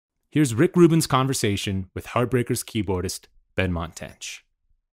Here's Rick Rubin's conversation with Heartbreakers keyboardist Benmont Tench.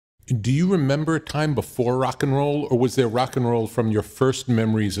 Do you remember a time before rock and roll, or was there rock and roll from your first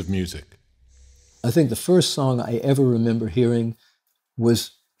memories of music? I think the first song I ever remember hearing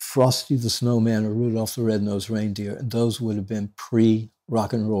was Frosty the Snowman or Rudolph the Red-Nosed Reindeer, and those would have been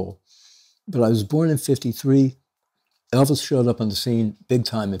pre-rock and roll. But I was born in 53. Elvis showed up on the scene big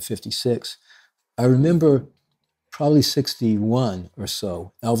time in 56. I remember probably 61 or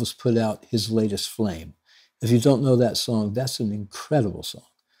so, Elvis put out his latest Flame. If you don't know that song, that's an incredible song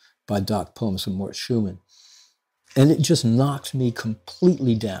by Doc Pomus and Mort Schumann. And it just knocked me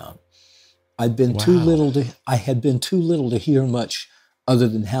completely down. I had been too little to hear much other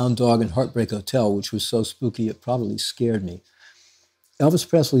than Hound Dog and Heartbreak Hotel, which was so spooky it probably scared me. Elvis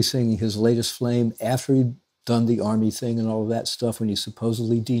Presley singing his latest Flame after he'd done the army thing and all of that stuff when he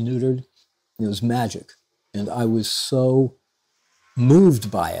supposedly denuded, it was magic. And I was so moved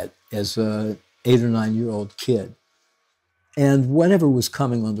by it as an 8 or 9-year-old kid. And whatever was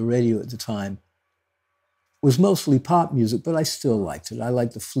coming on the radio at the time was mostly pop music, but I still liked it. I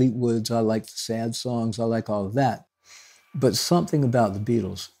liked the Fleetwoods, I liked the sad songs, I like all of that. But something about the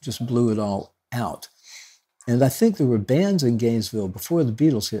Beatles just blew it all out. And I think there were bands in Gainesville before the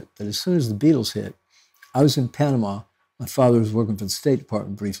Beatles hit, but as soon as the Beatles hit, I was in Panama. My father was working for the State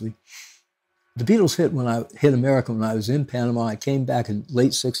Department briefly. The Beatles hit America when I was in Panama. I came back in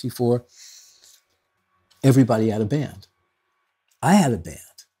late 64. Everybody had a band. I had a band.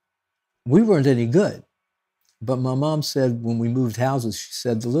 We weren't any good. But my mom said when we moved houses, she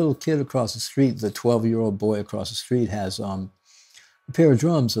said, the little kid across the street, the 12-year-old boy across the street has a pair of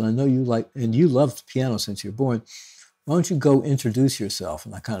drums, and I know you like, and you loved piano since you're born. Why don't you go introduce yourself?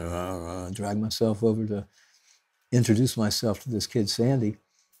 And I kind of dragged myself over to introduce myself to this kid, Sandy.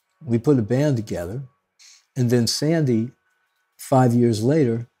 We put a band together, and then Sandy, 5 years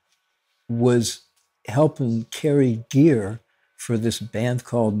later, was helping carry gear for this band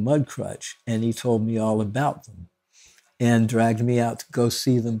called Mudcrutch, and he told me all about them and dragged me out to go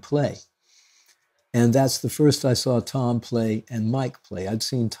see them play. And that's the first I saw Tom play and Mike play. I'd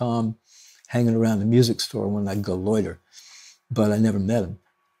seen Tom hanging around the music store when I'd go loiter, but I never met him.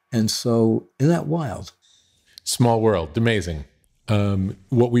 And so, isn't that wild? Small world, amazing.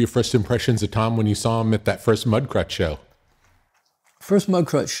 What were your first impressions of Tom when you saw him at that first Mudcrutch show? First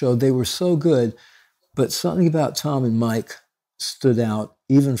Mudcrutch show, they were so good, but something about Tom and Mike stood out,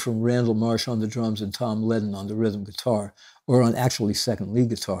 even from Randall Marsh on the drums and Tom Ledden on the rhythm guitar, or on actually second lead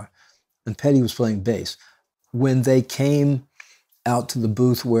guitar, and Petty was playing bass. When they came out to the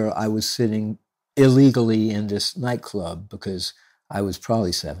booth where I was sitting illegally in this nightclub, because I was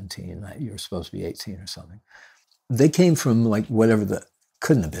probably 17, you were supposed to be 18 or something, they came from like whatever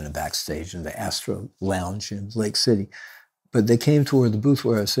couldn't have been a backstage in the Astro Lounge in Lake City, but they came toward the booth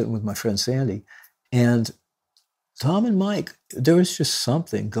where I was sitting with my friend Sandy, and Tom and Mike, there was just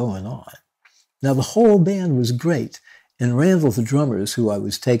something going on. Now the whole band was great, and Randall, the drummers, who I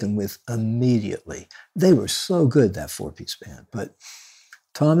was taken with immediately, they were so good, that 4-piece band, but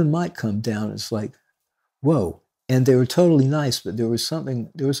Tom and Mike come down, it's like, whoa, and they were totally nice, but there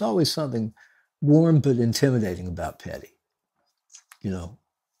was always something warm but intimidating about Petty, you know.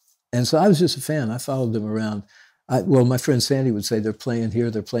 And so I was just a fan. I followed them around. Well, my friend Sandy would say, they're playing here,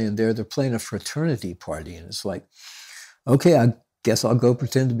 they're playing there, they're playing a fraternity party. And it's like, okay, I guess I'll go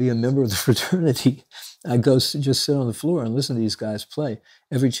pretend to be a member of the fraternity. I'd go just sit on the floor and listen to these guys play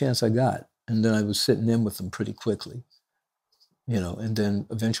every chance I got. And then I was sitting in with them pretty quickly, you know, and then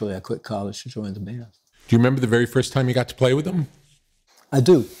eventually I quit college to join the band. Do you remember the very first time you got to play with them? I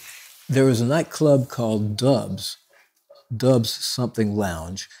do. There was a nightclub called Dubs something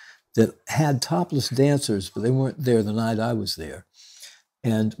lounge, that had topless dancers, but they weren't there the night I was there.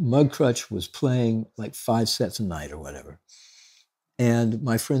 And Mudcrutch was playing like 5 sets a night or whatever. And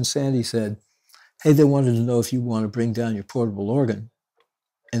my friend Sandy said, hey, they wanted to know if you want to bring down your portable organ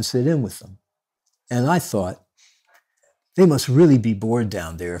and sit in with them. And I thought, they must really be bored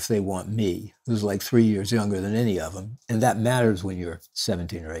down there if they want me, who's like 3 years younger than any of them. And that matters when you're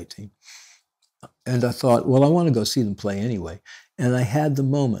 17 or 18. And I thought, well, I want to go see them play anyway. And I had the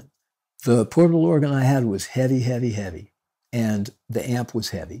moment. The portable organ I had was heavy, heavy, heavy. And the amp was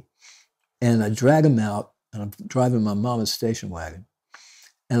heavy. And I drag them out, and I'm driving my mama's station wagon.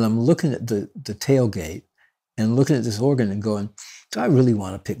 And I'm looking at the tailgate and looking at this organ and going, do I really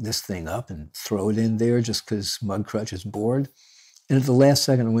want to pick this thing up and throw it in there just because Mudcrutch is bored? And at the last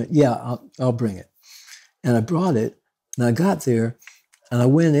second, I went, yeah, I'll bring it. And I brought it, and I got there, and I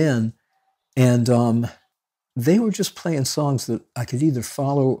went in, and they were just playing songs that I could either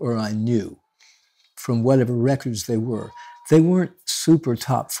follow or I knew from whatever records they were. They weren't super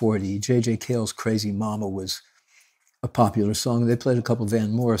top 40. J.J. Cale's Crazy Mama was a popular song. They played a couple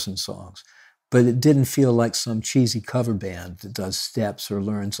Van Morrison songs, but it didn't feel like some cheesy cover band that does steps or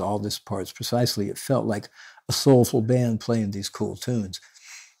learns all these parts precisely. It felt like a soulful band playing these cool tunes.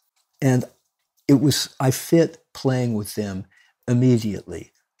 And I fit playing with them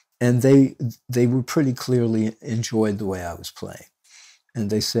immediately. And they were pretty clearly enjoyed the way I was playing. And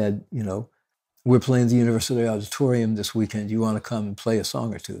they said, you know, we're playing the University Auditorium this weekend. You want to come and play a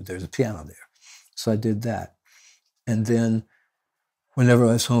song or two? There's a piano there. So I did that. And then whenever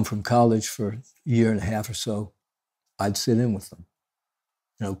I was home from college for a year and a half or so, I'd sit in with them.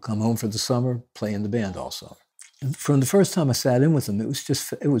 You know, come home for the summer, play in the band all summer. And from the first time I sat in with them, it was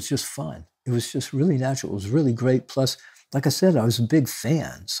just fun. It was just really natural. It was really great. Plus, like I said, I was a big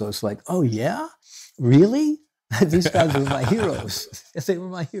fan. So it's like, oh yeah? Really? These guys were my heroes. They were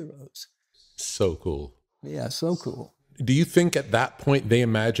my heroes. So cool. Yeah, so cool. Do you think at that point they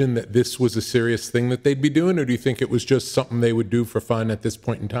imagined that this was a serious thing that they'd be doing, or do you think it was just something they would do for fun at this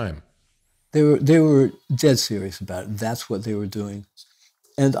point in time? They were dead serious about it. That's what they were doing.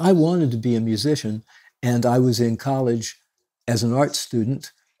 And I wanted to be a musician, and I was in college as an art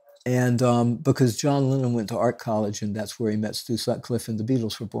student, and because John Lennon went to art college, and that's where he met Stu Sutcliffe, and the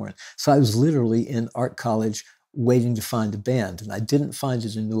Beatles were born. So I was literally in art college waiting to find a band. And I didn't find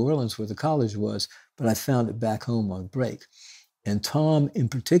it in New Orleans where the college was, but I found it back home on break. And Tom in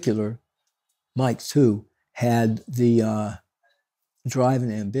particular, Mike too, had the drive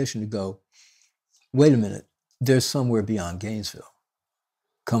and ambition to go, wait a minute, there's somewhere beyond Gainesville.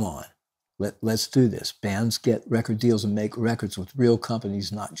 Come on, let's do this. Bands get record deals and make records with real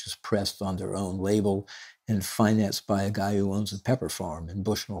companies, not just pressed on their own label and financed by a guy who owns a pepper farm in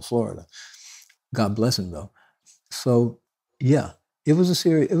Bushnell, Florida. God bless him though. So yeah, it was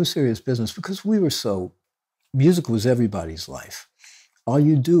serious business because music was everybody's life. All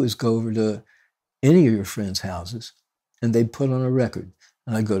you do is go over to any of your friends' houses and they'd put on a record.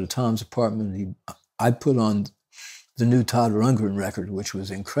 And I'd go to Tom's apartment and I'd put on the new Todd Rundgren record, which was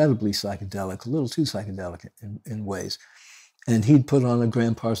incredibly psychedelic, a little too psychedelic in ways. And he'd put on a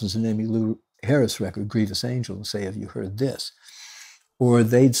Graham Parsons and Emmylou Lou Harris record, Grievous Angel, and say, have you heard this? Or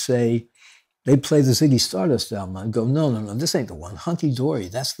they'd play the Ziggy Stardust album. I'd go, no, this ain't the one. Hunky Dory,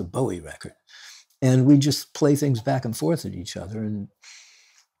 that's the Bowie record. And we just play things back and forth at each other and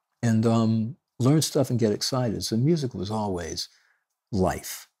learn stuff and get excited. So music was always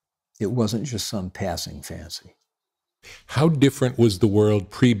life. It wasn't just some passing fancy. How different was the world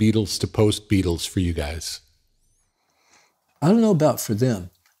pre-Beatles to post-Beatles for you guys? I don't know about for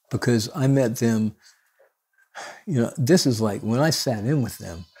them, because I met them, you know, this is like, when I sat in with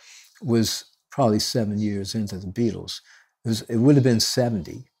them, was probably 7 years into the Beatles. It would have been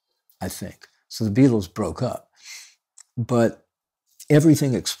 70, I think. So the Beatles broke up. But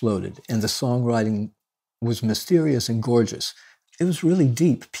everything exploded, and the songwriting was mysterious and gorgeous. It was really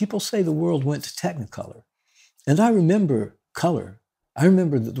deep. People say the world went to Technicolor. And I remember color. I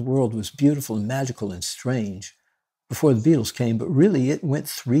remember that the world was beautiful and magical and strange before the Beatles came, but really it went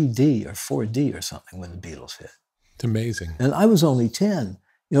 3D or 4D or something when the Beatles hit. It's amazing. And I was only 10.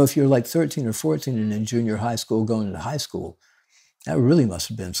 You know, if you're like 13 or 14 and in junior high school going into high school, that really must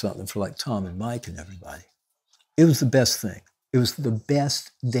have been something for like Tom and Mike and everybody. It was the best thing. It was the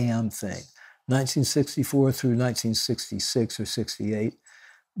best damn thing. 1964 through 1966 or 68,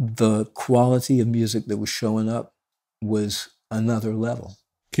 the quality of music that was showing up was another level.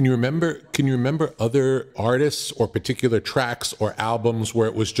 Can you remember other artists or particular tracks or albums where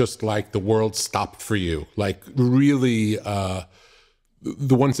it was just like the world stopped for you? Like really the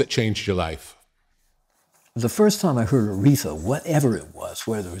ones that changed your life? The first time I heard Aretha, whatever it was,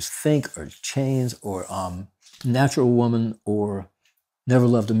 whether it was Think or Chains or Natural Woman or Never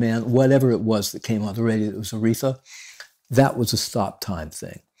Loved a Man, whatever it was that came on the radio that was Aretha, that was a stop time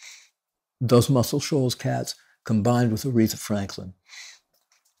thing. Those Muscle Shoals cats combined with Aretha Franklin.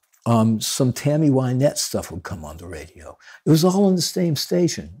 Some Tammy Wynette stuff would come on the radio. It was all on the same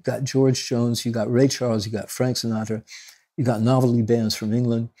station. You got George Jones, you got Ray Charles, you got Frank Sinatra, you got novelty bands from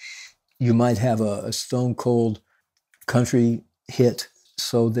England. You might have a stone cold country hit,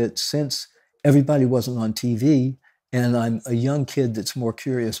 so that since everybody wasn't on TV, and I'm a young kid that's more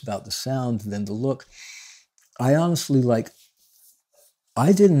curious about the sound than the look, I honestly,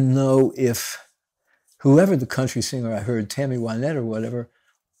 I didn't know if whoever the country singer I heard, Tammy Wynette or whatever,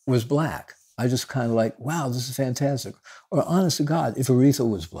 was black. I just kind of like, wow, this is fantastic. Or honest to God, if Aretha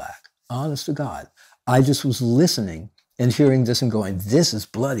was black, honest to God, I just was listening and hearing this and going, this is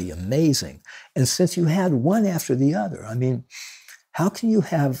bloody amazing. And since you had one after the other, I mean, how can you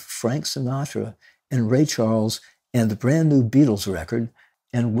have Frank Sinatra and Ray Charles and the brand new Beatles record,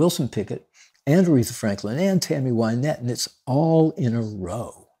 and Wilson Pickett, and Aretha Franklin, and Tammy Wynette, and it's all in a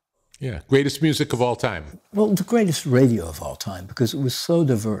row. Yeah, greatest music of all time. Well, the greatest radio of all time, because it was so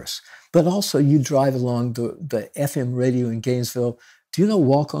diverse. But also, you drive along the FM radio in Gainesville. Do you know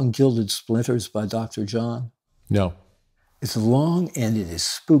Walk on Gilded Splinters by Dr. John? No. It's long and it is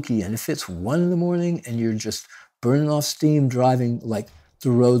spooky. And if it's 1 a.m. and you're just burning off steam driving like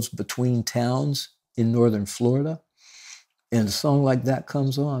the roads between towns in northern Florida, and a song like that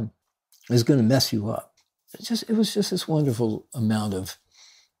comes on, it's going to mess you up. It was just this wonderful amount of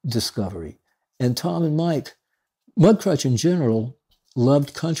discovery. And Tom and Mike, Mudcrutch in general,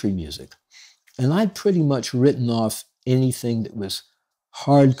 loved country music. And I'd pretty much written off anything that was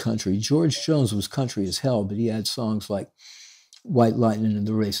hard country. George Jones was country as hell, but he had songs like White Lightning and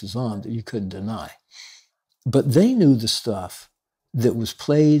The Race Is On that you couldn't deny. But they knew the stuff that was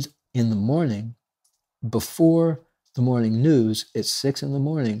played in the morning before the morning news at 6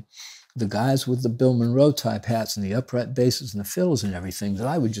 a.m. The guys with the Bill Monroe type hats and the upright basses and the fills and everything, that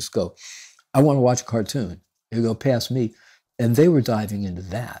I would just go, I want to watch a cartoon. They'd go past me. And they were diving into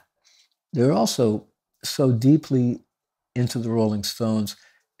that. They're also so deeply into the Rolling Stones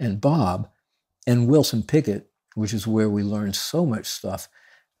and Bob and Wilson Pickett, which is where we learned so much stuff.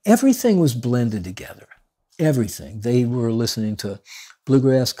 Everything was blended together. Everything. They were listening to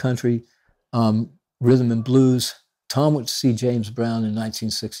bluegrass, country, rhythm and blues. Tom went to see James Brown in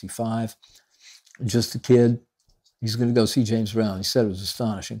 1965. Just a kid. He's going to go see James Brown. He said it was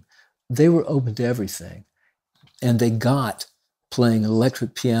astonishing. They were open to everything. And they got playing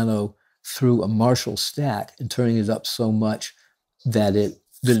electric piano through a Marshall stack and turning it up so much that it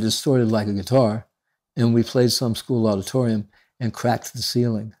distorted like a guitar. And we played some school auditorium and cracked the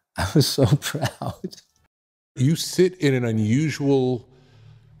ceiling. I was so proud. You sit in an unusual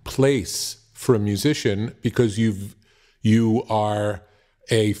place for a musician because you are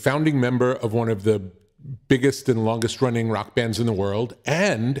a founding member of one of the biggest and longest running rock bands in the world.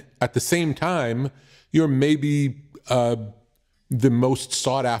 And at the same time, you're maybe the most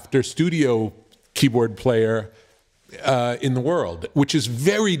sought after studio keyboard player in the world, which is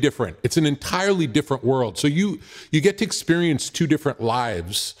very different. It's an entirely different world. So you get to experience two different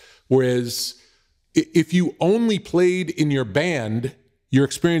lives. Whereas if you only played in your band, your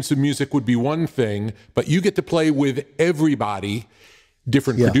experience of music would be one thing, but you get to play with everybody,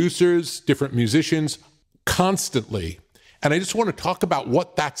 different producers, different musicians, constantly. And I just want to talk about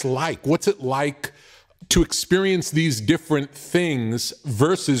what that's like. What's it like to experience these different things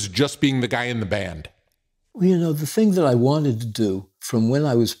versus just being the guy in the band? Well, you know, the thing that I wanted to do from when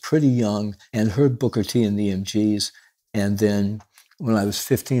I was pretty young and heard Booker T and the MGs, and then when I was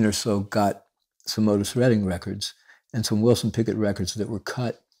 15 or so, got some Otis Redding records and some Wilson Pickett records that were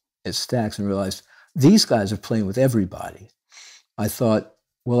cut at Stax, and realized these guys are playing with everybody. I thought,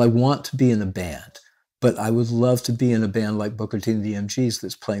 well, I want to be in a band, but I would love to be in a band like Booker T and the MGs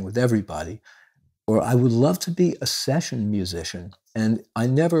that's playing with everybody. Or I would love to be a session musician. And I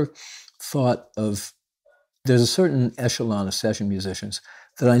never thought of, there's a certain echelon of session musicians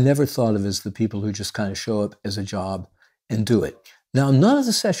that I never thought of as the people who just kind of show up as a job and do it. Now, none of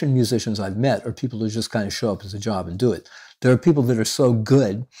the session musicians I've met are people who just kind of show up as a job and do it. There are people that are so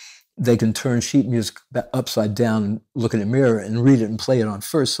good, they can turn sheet music upside down and look in a mirror and read it and play it on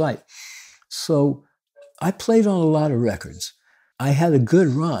first sight. So I played on a lot of records. I had a good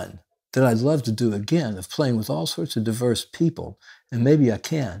run that I'd love to do again, of playing with all sorts of diverse people, and maybe I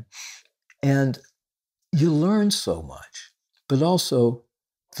can. And you learn so much, but also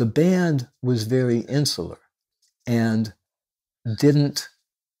the band was very insular and didn't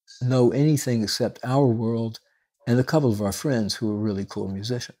know anything except our world and a couple of our friends who were really cool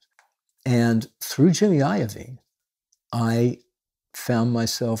musicians. And through Jimmy Iovine, I found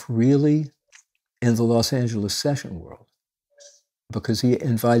myself really in the Los Angeles session world, because he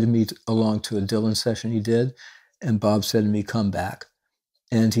invited me along to a Dylan session he did, and Bob said to me, come back.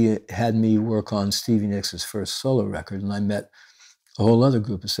 And he had me work on Stevie Nicks' first solo record, and I met a whole other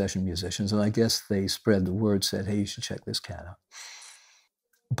group of session musicians, and I guess they spread the word, said, hey, you should check this cat out.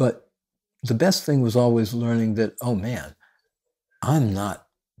 But the best thing was always learning that, oh man, I'm not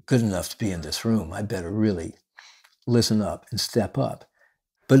good enough to be in this room. I better really listen up and step up.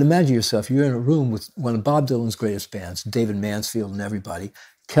 But imagine yourself, you're in a room with one of Bob Dylan's greatest bands, David Mansfield and everybody,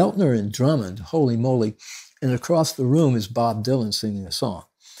 Keltner and Drummond, holy moly, and across the room is Bob Dylan singing a song.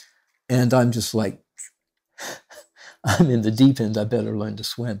 And I'm just like, I'm in the deep end, I better learn to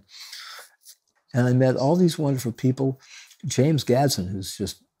swim. And I met all these wonderful people. James Gadson, who's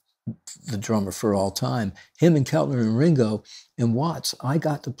just the drummer for all time, him and Keltner and Ringo and Watts, I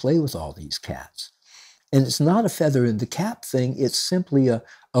got to play with all these cats. And it's not a feather in the cap thing. It's simply a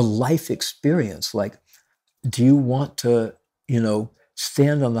life experience. Like, do you want to,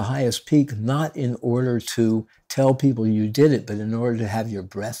 stand on the highest peak, not in order to tell people you did it, but in order to have your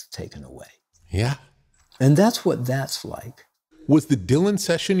breath taken away? Yeah. And that's what that's like. Was the Dylan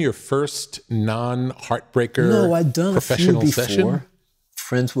session your first non-Heartbreaker No, I'd done a few professional before. session?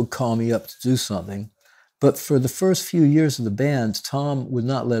 Friends would call me up to do something. But for the first few years of the band, Tom would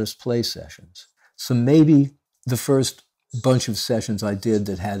not let us play sessions. So maybe the first bunch of sessions I did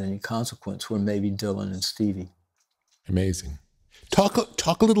that had any consequence were maybe Dylan and Stevie. Amazing.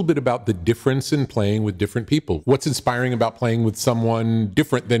 Talk a little bit about the difference in playing with different people. What's inspiring about playing with someone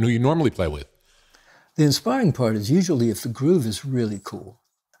different than who you normally play with? The inspiring part is usually if the groove is really cool.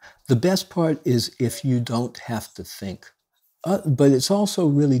 The best part is if you don't have to think. But it's also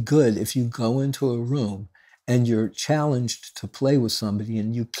really good if you go into a room and you're challenged to play with somebody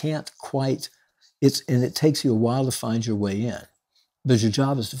and you can't quite, and it takes you a while to find your way in. But your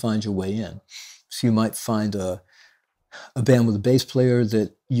job is to find your way in. So you might find a band with a bass player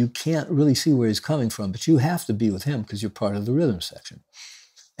that you can't really see where he's coming from, but you have to be with him because you're part of the rhythm section.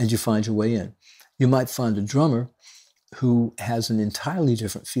 And you find your way in. You might find a drummer who has an entirely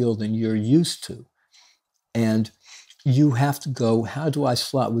different feel than you're used to. And you have to go, how do I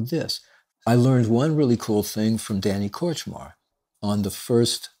slot with this? I learned one really cool thing from Danny Korchmar on the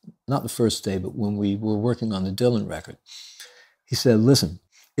first, not the first day, but when we were working on the Dylan record. He said, listen,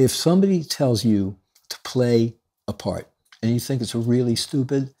 if somebody tells you to play a part and you think it's really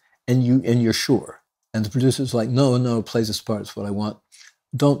stupid and you're sure, and the producer's like, no, play this part, it's what I want,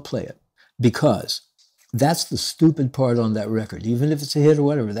 don't play it. Because that's the stupid part on that record. Even if it's a hit or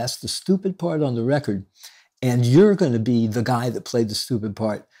whatever, that's the stupid part on the record. And you're going to be the guy that played the stupid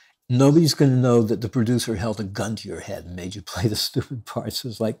part. Nobody's going to know that the producer held a gun to your head and made you play the stupid part. So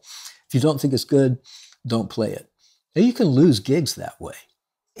it's like, if you don't think it's good, don't play it. And you can lose gigs that way.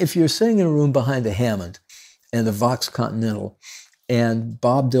 If you're sitting in a room behind a Hammond and a Vox Continental, and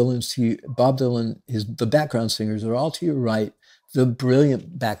Bob Dylan, the background singers are all to your right, the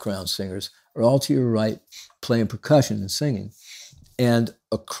brilliant background singers are all to your right, playing percussion and singing. And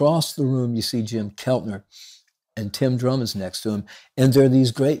across the room, you see Jim Keltner, and Tim Drummond's next to him. And there are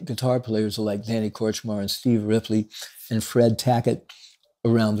these great guitar players like Danny Korchmar and Steve Ripley and Fred Tackett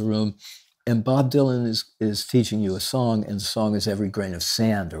around the room. And Bob Dylan is teaching you a song, and the song is Every Grain of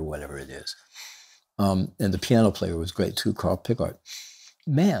Sand or whatever it is. And the piano player was great too, Carl Pickard.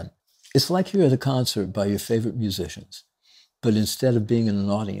 Man, it's like you're at a concert by your favorite musicians, but instead of being in an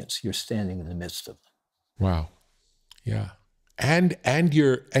audience, you're standing in the midst of them. Wow. Yeah. And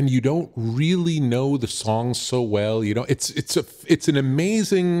you don't really know the songs so well. It's an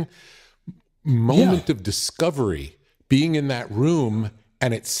amazing moment of discovery, being in that room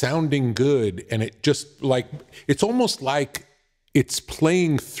and it sounding good, and it just like, it's almost like it's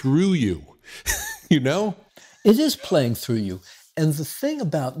playing through you, It is playing through you. And the thing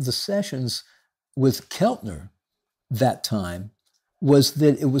about the sessions with Keltner that time was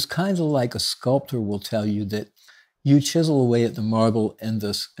that it was kind of like a sculptor will tell you that you chisel away at the marble and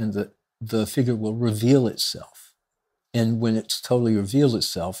the figure will reveal itself. And when it's totally revealed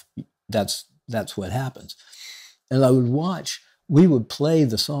itself, that's what happens. And we would play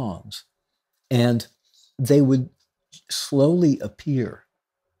the songs and they would slowly appear.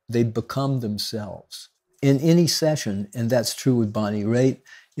 They'd become themselves. In any session, and that's true with Bonnie Raitt,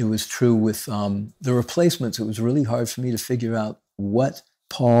 it was true with the Replacements. It was really hard for me to figure out what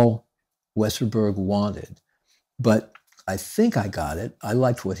Paul Westerberg wanted. But I think I got it. I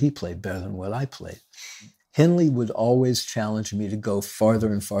liked what he played better than what I played. Henley would always challenge me to go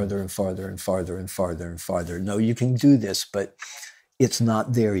farther and farther and farther and farther and farther and farther. No, you can do this, but it's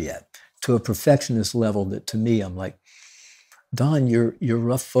not there yet. To a perfectionist level that to me, I'm like, Don, your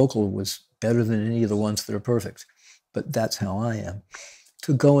rough vocal was better than any of the ones that are perfect. But that's how I am.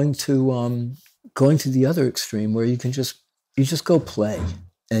 To going to the other extreme where you just go play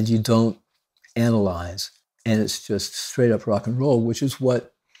and you don't analyze. And it's just straight up rock and roll, which is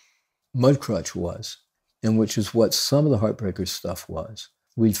what Mudcrutch was, and which is what some of the Heartbreakers stuff was.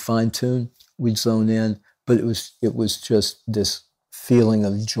 We'd fine tune, we'd zone in, but it was just this feeling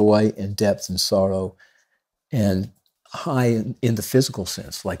of joy and depth and sorrow and high in the physical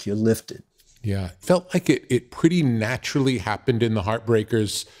sense, like you're lifted. Yeah, felt like it pretty naturally happened in the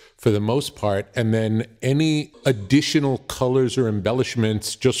Heartbreakers for the most part, and then any additional colors or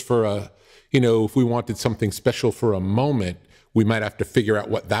embellishments just for if we wanted something special for a moment, we might have to figure out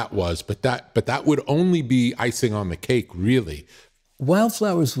what that was. But that would only be icing on the cake, really.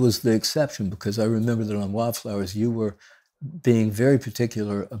 Wildflowers was the exception, because I remember that on Wildflowers, you were being very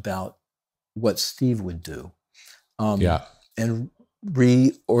particular about what Steve would do. Yeah. And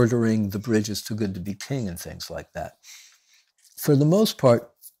reordering the bridges to Good to Be King and things like that. For the most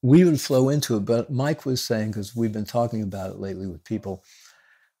part, we would flow into it, but Mike was saying, because we've been talking about it lately with people,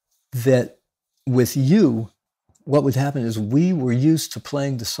 that with you, what would happen is we were used to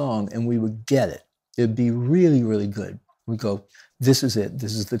playing the song and we would get it. It'd be really, really good. We'd go, this is it,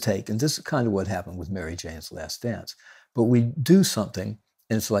 this is the take. And this is kind of what happened with Mary Jane's Last Dance. But we do something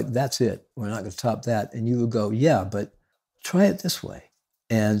and it's like, that's it, we're not going to top that. And you would go, yeah, but try it this way.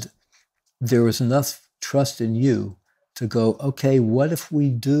 And there was enough trust in you to go, okay, what if we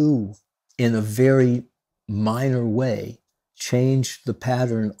do, in a very minor way, change the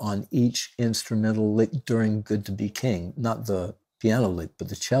pattern on each instrumental lick during Good to Be King, not the piano lick, but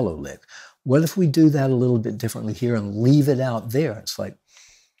the cello lick. What if we do that a little bit differently here and leave it out there? It's like,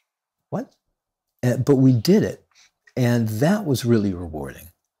 what? But we did it. And that was really rewarding.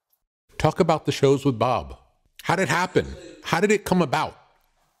 Talk about the shows with Bob. How did it happen? How did it come about?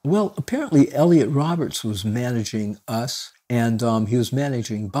 Well, apparently Elliot Roberts was managing us, and he was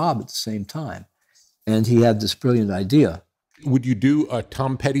managing Bob at the same time. And he had this brilliant idea. Would you do a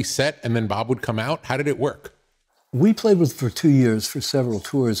Tom Petty set and then Bob would come out? How did it work? We played with for 2 years for several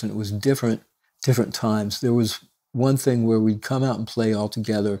tours, and it was different times. There was one thing where we'd come out and play all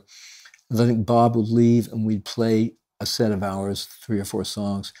together, and I think Bob would leave and we'd play a set of ours, 3 or 4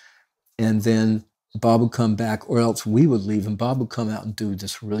 songs, and then Bob would come back, or else we would leave and Bob would come out and do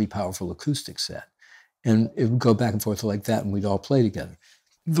this really powerful acoustic set. And it would go back and forth like that, and we'd all play together.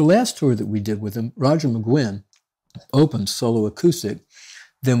 The last tour that we did with him, Roger McGuinn opened solo acoustic.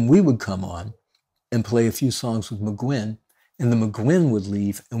 Then we would come on and play a few songs with McGuinn, and the McGuinn would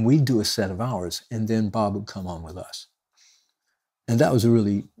leave and we'd do a set of ours, and then Bob would come on with us. And that was a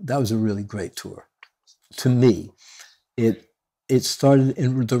really great tour. To me, it started,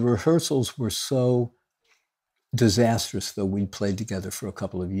 and the rehearsals were so disastrous, though we played together for a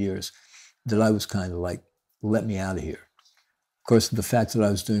couple of years, that I was kind of like, let me out of here. Of course, the fact that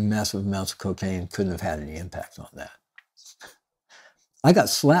I was doing massive amounts of cocaine couldn't have had any impact on that. I got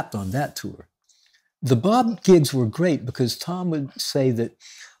slapped on that tour. The Bob gigs were great because Tom would say that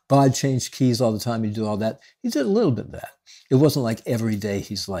Bob changed keys all the time, he'd do all that. He did a little bit of that. It wasn't like every day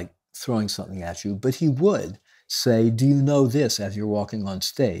he's like throwing something at you, but he would say, do you know this, as you're walking on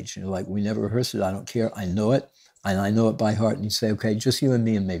stage? And you're like, we never rehearsed it, I don't care, I know it, and I know it by heart. And he'd say, okay, just you and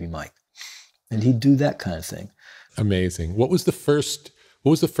me and maybe Mike. And he'd do that kind of thing. Amazing. What was the first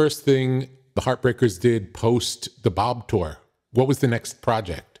thing the Heartbreakers did post the Bob tour? What was the next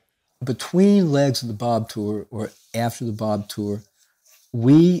project? Between legs of the Bob tour, or after the Bob tour,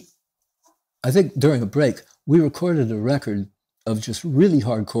 I think during a break, we recorded a record of just really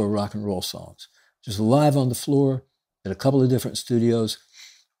hardcore rock and roll songs, just live on the floor at a couple of different studios,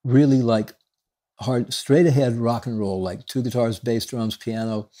 really like hard, straight ahead rock and roll, like 2 guitars, bass, drums,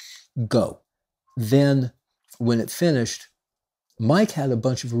 piano, go. Then when it finished, Mike had a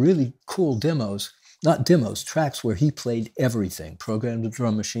bunch of really cool demos, not demos, tracks where he played everything, programmed the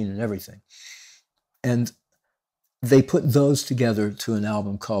drum machine and everything. And they put those together to an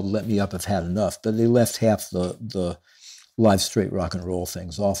album called Let Me Up I've Had Enough, but they left half the live straight rock and roll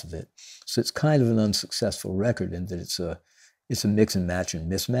things off of it. So it's kind of an unsuccessful record in that it's a mix and match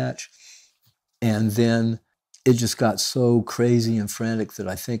and mismatch. And then it just got so crazy and frantic that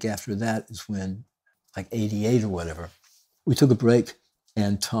I think after that is when, like 88 or whatever, we took a break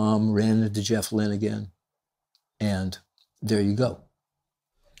and Tom ran into Jeff Lynne again. And there you go.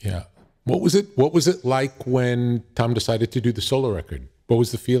 Yeah. What was it like when Tom decided to do the solo record? What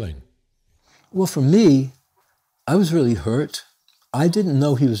was the feeling? Well, for me, I was really hurt. I didn't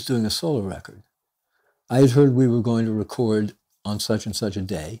know he was doing a solo record. I had heard we were going to record on such and such a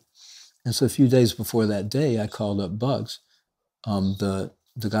day. And so a few days before that day, I called up Bugs, the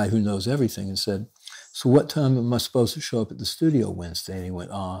guy who knows everything, and said, so what time am I supposed to show up at the studio Wednesday? And he went,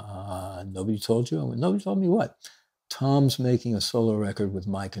 nobody told you? I went, nobody told me what? Tom's making a solo record with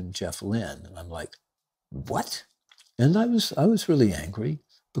Mike and Jeff Lynne. And I'm like, what? And I was really angry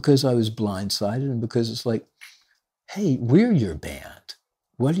because I was blindsided and because it's like, hey, we're your band.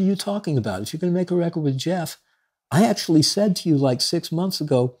 What are you talking about? If you're going to make a record with Jeff, I actually said to you like 6 months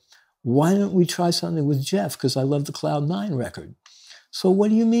ago, why don't we try something with Jeff? Because I love the Cloud 9 record. So what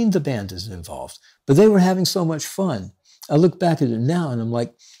do you mean the band isn't involved? But they were having so much fun. I look back at it now and I'm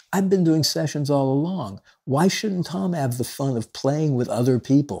like, I've been doing sessions all along. Why shouldn't Tom have the fun of playing with other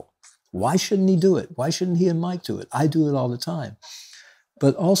people? Why shouldn't he do it? Why shouldn't he and Mike do it? I do it all the time.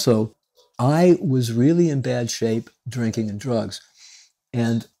 But also, I was really in bad shape, drinking and drugs.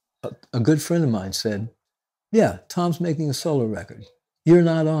 And a good friend of mine said, yeah, Tom's making a solo record. You're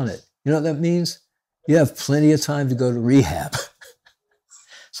not on it. You know what that means? You have plenty of time to go to rehab.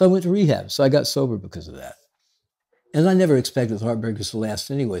 So I went to rehab. So I got sober because of that. And I never expected the Heartbreakers to last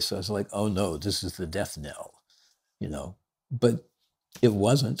anyway. So I was like, oh no, this is the death knell, you know. But it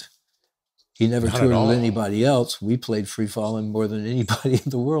wasn't. He never Not toured at all. with anybody else. We played Free Fallin' more than anybody in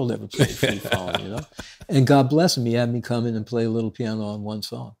the world ever played Free Fallin', you know. And God bless him, he had me come in and play a little piano on one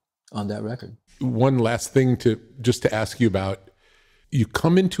song on that record. One last thing to ask you about. You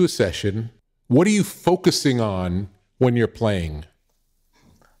come into a session. What are you focusing on when you're playing?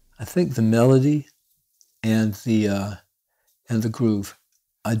 I think the melody and the groove.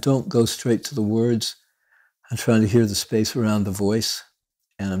 I don't go straight to the words. I'm trying to hear the space around the voice,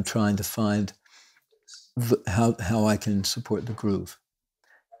 and I'm trying to find how I can support the groove.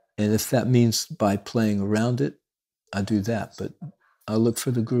 And if that means by playing around it, I do that. But I look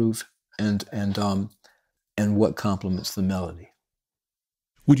for the groove and what complements the melody.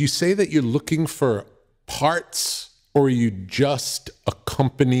 Would you say that you're looking for parts, or are you just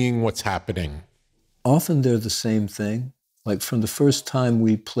accompanying what's happening? Often they're the same thing. Like from the first time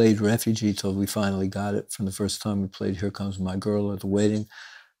we played Refugee till we finally got it, from the first time we played Here Comes My Girl or The Waiting,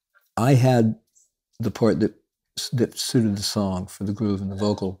 I had the part that suited the song for the groove and the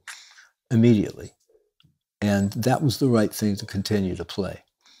vocal immediately. And that was the right thing to continue to play.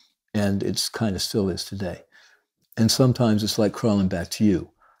 And it's kind of still is today. And sometimes it's like Crawling Back to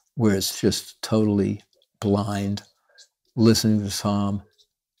You, where it's just totally blind, listening to Tom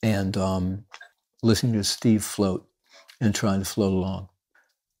and listening to Steve float and trying to float along.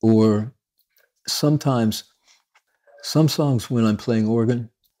 Or sometimes, some songs when I'm playing organ,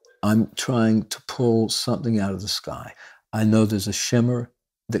 I'm trying to pull something out of the sky. I know there's a shimmer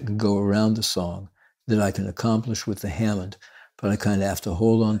that can go around the song that I can accomplish with the Hammond, but I kind of have to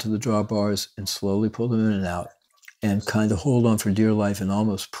hold on to the drawbars and slowly pull them in and out and kind of hold on for dear life and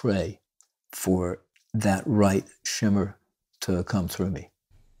almost pray for that right shimmer to come through me.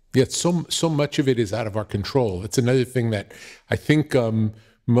 Yeah, so much of it is out of our control. It's another thing that I think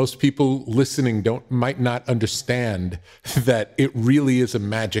most people listening might not understand, that it really is a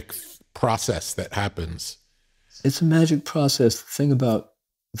magic process that happens. It's a magic process. The thing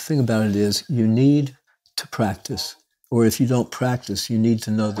about it is you need to practice, or if you don't practice, you need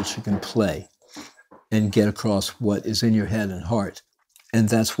to know that you can play and get across what is in your head and heart. And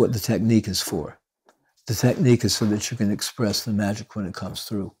that's what the technique is for. The technique is so that you can express the magic when it comes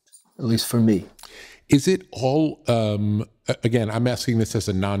through, at least for me. Is it all, again, I'm asking this as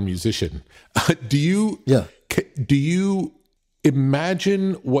a non-musician, do you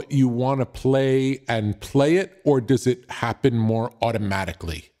imagine what you want to play and play it, or does it happen more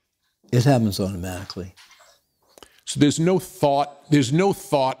automatically? It happens automatically. So there's no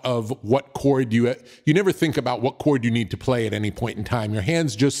thought of what chord you never think about what chord you need to play at any point in time. Your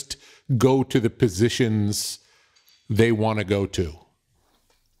hands just go to the positions they want to go to.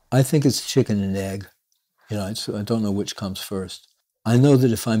 I think it's chicken and egg. You know, I don't know which comes first. I know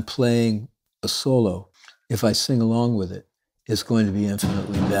that if I'm playing a solo, if I sing along with it, it's going to be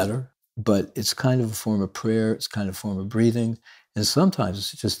infinitely better. But it's kind of a form of prayer. It's kind of a form of breathing. And sometimes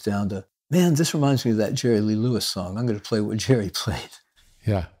it's just down to, man, this reminds me of that Jerry Lee Lewis song. I'm going to play what Jerry played.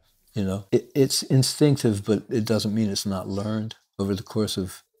 Yeah. You know, it's instinctive, but it doesn't mean it's not learned over the course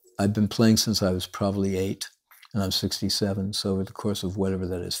of, I've been playing since I was probably 8, and I'm 67. So over the course of whatever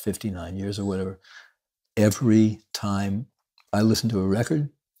that is, 59 years or whatever, every time I listen to a record,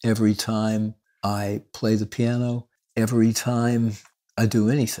 every time I play the piano, every time I do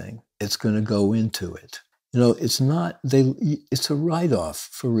anything, it's going to go into it. You know, it's a write-off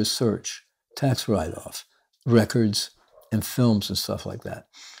for research, tax write-off, records and films and stuff like that.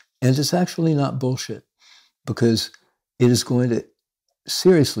 And it's actually not bullshit, because it is going to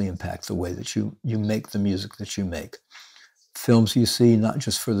seriously impact the way that you make the music that you make. Films you see, not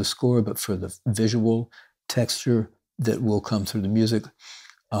just for the score, but for the visual texture that will come through the music.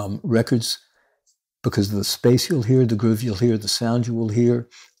 Records, because of the space you'll hear, the groove you'll hear, the sound you will hear,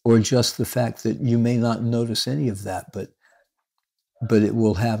 or just the fact that you may not notice any of that, but it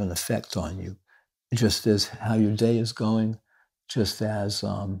will have an effect on you, just as how your day is going, just as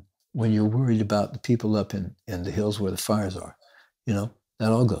when you're worried about the people up in the hills where the fires are, you know,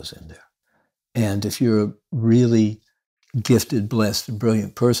 that all goes in there. And if you're a really gifted, blessed, and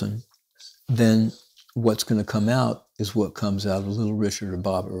brilliant person, then what's going to come out is what comes out of Little Richard or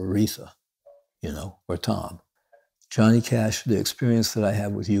Bob or Aretha, you know, or Tom. Johnny Cash, the experience that I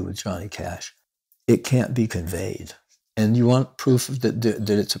had with you with Johnny Cash, it can't be conveyed. And you want proof that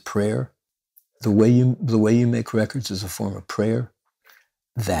it's a prayer? The way you make records is a form of prayer.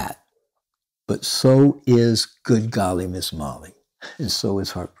 That. But so is Good Golly Miss Molly. and so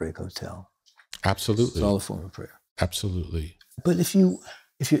is Heartbreak Hotel. Absolutely. It's all a form of prayer. Absolutely. But if your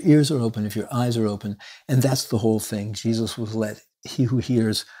ears are open, if your eyes are open, and that's the whole thing, Jesus was he who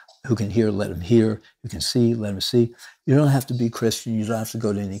hears, who can hear, let him hear. Who can see, let him see. You don't have to be Christian. You don't have to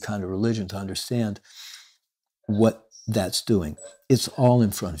go to any kind of religion to understand what that's doing. It's all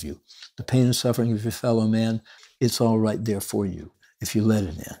in front of you. The pain and suffering of your fellow man, it's all right there for you if you let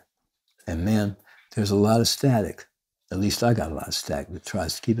it in. And man, there's a lot of static. At least I got a lot of static that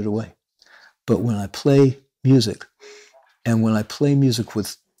tries to keep it away. But when I play music, and when I play music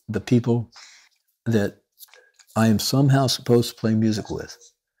with the people that I am somehow supposed to play music with,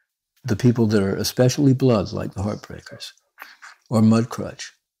 the people that are especially blood, like the Heartbreakers or Mudcrutch,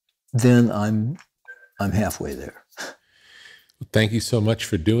 then I'm halfway there. Thank you so much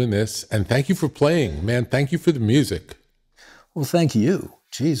for doing this, and thank you for playing, man. Thank you for the music. Well, thank you.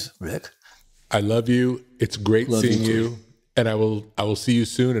 Jeez, Rick. I love you. It's great seeing you. And I will see you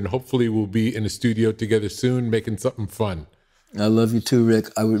soon, and hopefully we'll be in a studio together soon, making something fun. I love you too, Rick.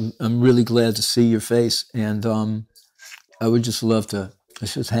 I'm really glad to see your face, and I would just love to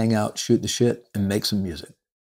let's just hang out, shoot the shit, and make some music.